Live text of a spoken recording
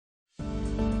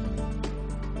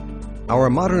Our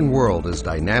modern world is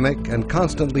dynamic and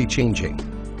constantly changing.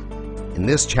 In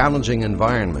this challenging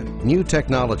environment, new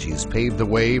technologies pave the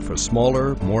way for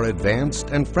smaller, more advanced,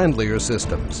 and friendlier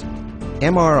systems.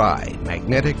 MRI,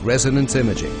 magnetic resonance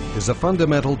imaging, is a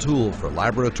fundamental tool for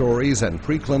laboratories and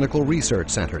preclinical research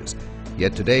centers.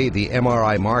 Yet today, the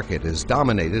MRI market is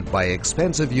dominated by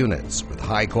expensive units with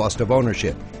high cost of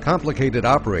ownership, complicated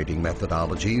operating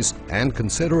methodologies, and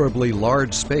considerably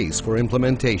large space for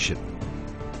implementation.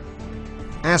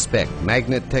 Aspect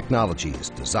Magnet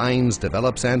Technologies designs,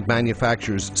 develops, and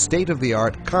manufactures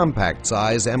state-of-the-art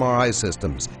compact-size MRI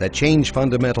systems that change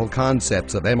fundamental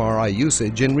concepts of MRI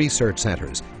usage in research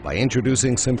centers by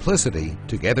introducing simplicity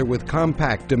together with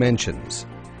compact dimensions.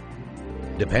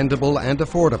 Dependable and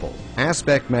affordable,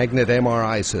 Aspect Magnet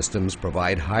MRI systems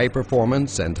provide high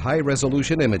performance and high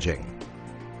resolution imaging.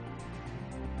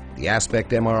 The Aspect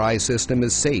MRI system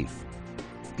is safe,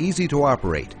 easy to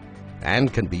operate,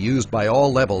 and can be used by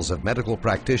all levels of medical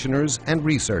practitioners and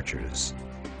researchers.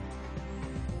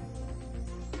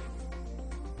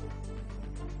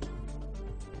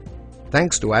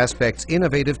 Thanks to Aspect's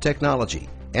innovative technology,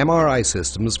 MRI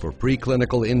systems for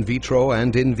preclinical in vitro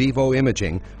and in vivo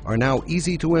imaging are now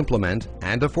easy to implement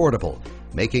and affordable,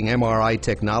 making MRI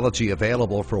technology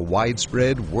available for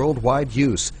widespread worldwide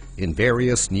use in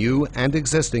various new and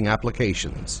existing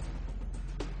applications.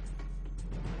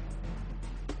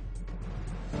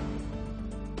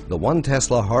 The 1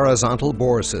 Tesla horizontal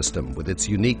bore system with its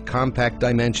unique compact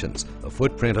dimensions, a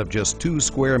footprint of just 2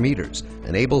 square meters,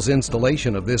 enables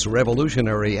installation of this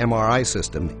revolutionary MRI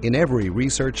system in every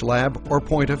research lab or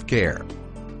point of care.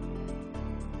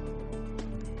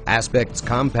 Aspect's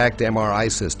compact MRI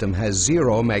system has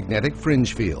zero magnetic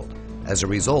fringe field. As a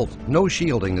result, no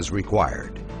shielding is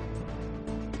required.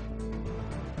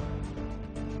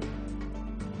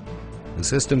 The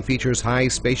system features high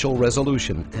spatial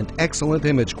resolution and excellent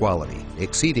image quality,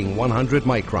 exceeding 100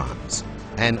 microns.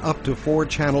 An up to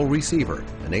 4-channel receiver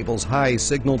enables high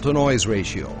signal-to-noise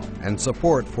ratio and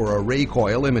support for array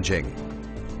coil imaging.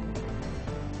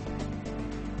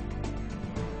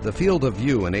 The field of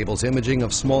view enables imaging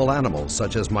of small animals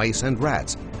such as mice and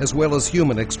rats, as well as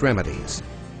human extremities.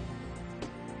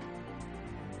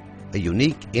 A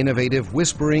unique, innovative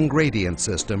whispering gradient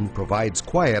system provides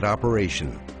quiet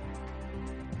operation.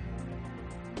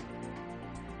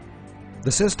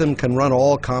 The system can run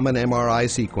all common MRI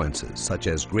sequences such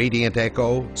as gradient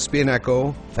echo, spin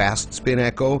echo, fast spin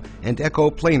echo, and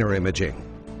echo planar imaging.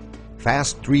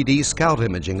 Fast 3D scout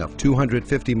imaging of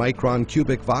 250 micron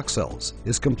cubic voxels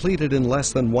is completed in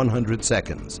less than 100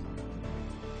 seconds.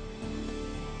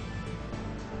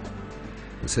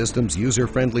 The system's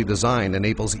user-friendly design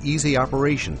enables easy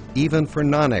operation even for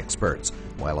non-experts,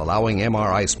 while allowing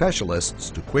MRI specialists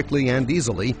to quickly and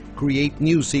easily create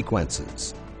new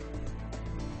sequences.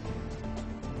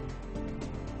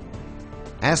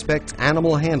 Aspect's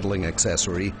animal handling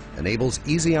accessory enables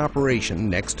easy operation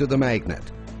next to the magnet.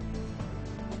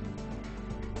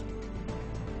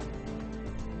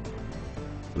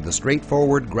 With a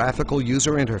straightforward graphical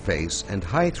user interface and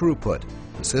high throughput,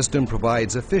 the system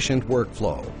provides efficient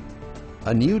workflow.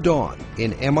 A new dawn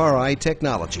in MRI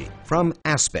technology from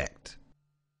Aspect.